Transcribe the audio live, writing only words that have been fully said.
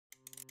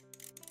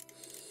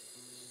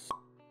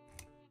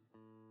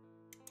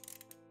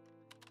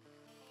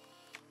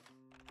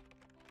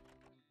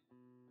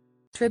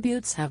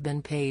Tributes have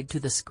been paid to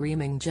the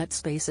Screaming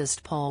Jets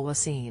bassist Paul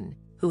Woseen,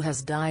 who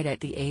has died at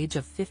the age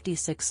of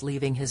 56,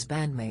 leaving his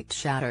bandmates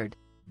shattered.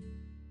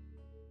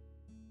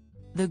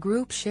 The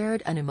group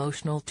shared an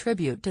emotional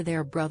tribute to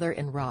their brother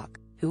in rock,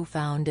 who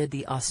founded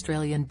the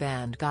Australian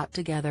band Got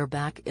Together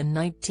back in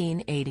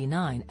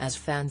 1989, as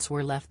fans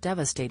were left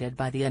devastated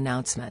by the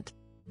announcement.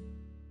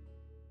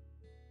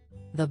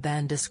 The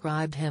band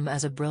described him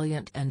as a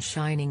brilliant and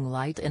shining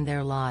light in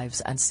their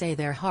lives and say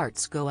their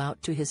hearts go out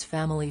to his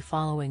family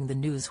following the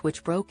news,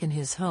 which broke in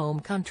his home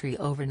country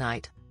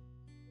overnight.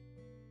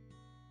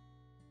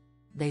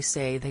 They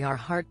say they are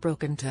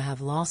heartbroken to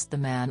have lost the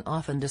man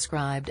often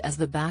described as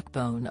the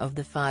backbone of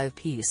the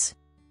five-piece.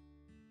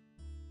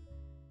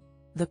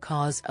 The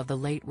cause of the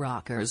late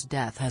rocker's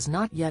death has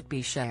not yet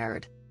been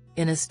shared.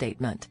 In a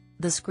statement,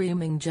 the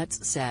Screaming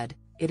Jets said,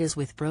 "It is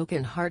with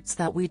broken hearts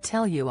that we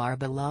tell you our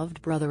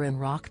beloved brother in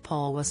rock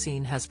Paul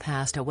Woseen has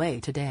passed away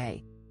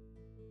today.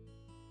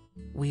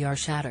 We are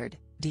shattered,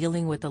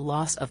 dealing with the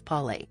loss of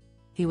Paulie.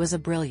 He was a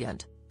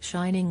brilliant,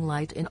 shining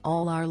light in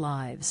all our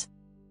lives.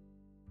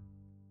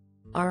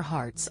 Our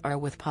hearts are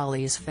with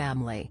Paulie's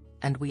family,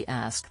 and we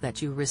ask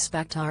that you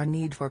respect our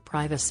need for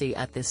privacy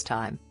at this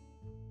time."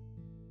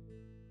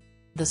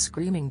 The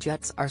Screaming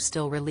Jets are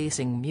still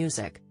releasing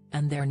music,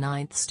 and their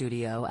 9th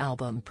studio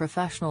album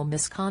Professional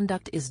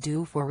Misconduct is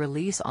due for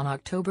release on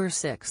October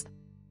 6.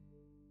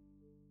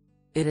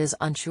 It is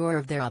unsure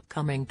if their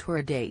upcoming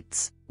tour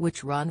dates,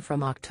 which run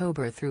from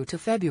October through to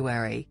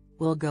February,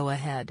 will go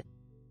ahead.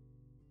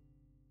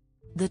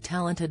 The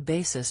talented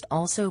bassist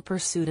also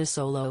pursued a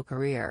solo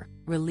career,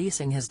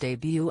 releasing his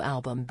debut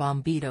album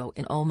Bombito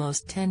in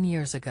almost 10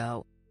 years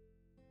ago.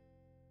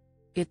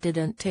 It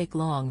didn't take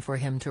long for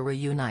him to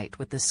reunite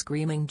with the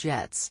Screaming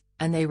Jets,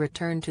 and they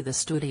returned to the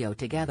studio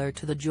together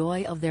to the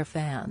joy of their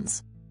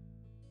fans.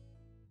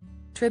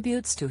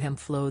 Tributes to him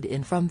flowed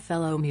in from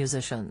fellow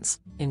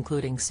musicians,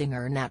 including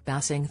singer Nat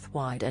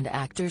Bassingthwaighte and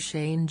actor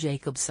Shane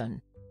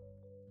Jacobson.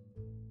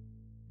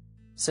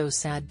 "So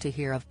sad to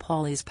hear of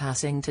Paulie's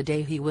passing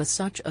today. He was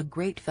such a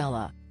great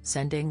fella,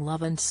 sending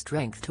love and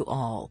strength to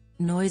all,"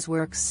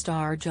 Noiseworks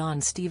star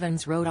John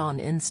Stevens wrote on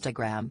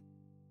Instagram.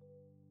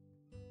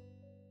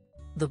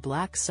 The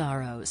Black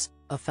Sorrows,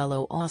 a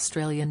fellow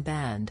Australian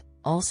band,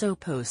 also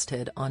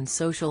posted on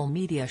social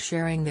media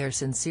sharing their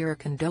sincere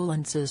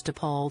condolences to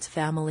Paul's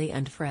family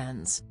and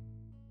friends.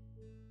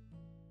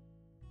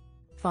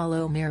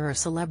 Follow Mirror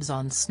Celebs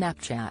on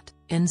Snapchat,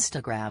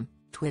 Instagram,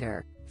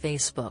 Twitter,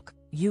 Facebook,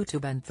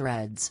 YouTube and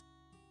Threads.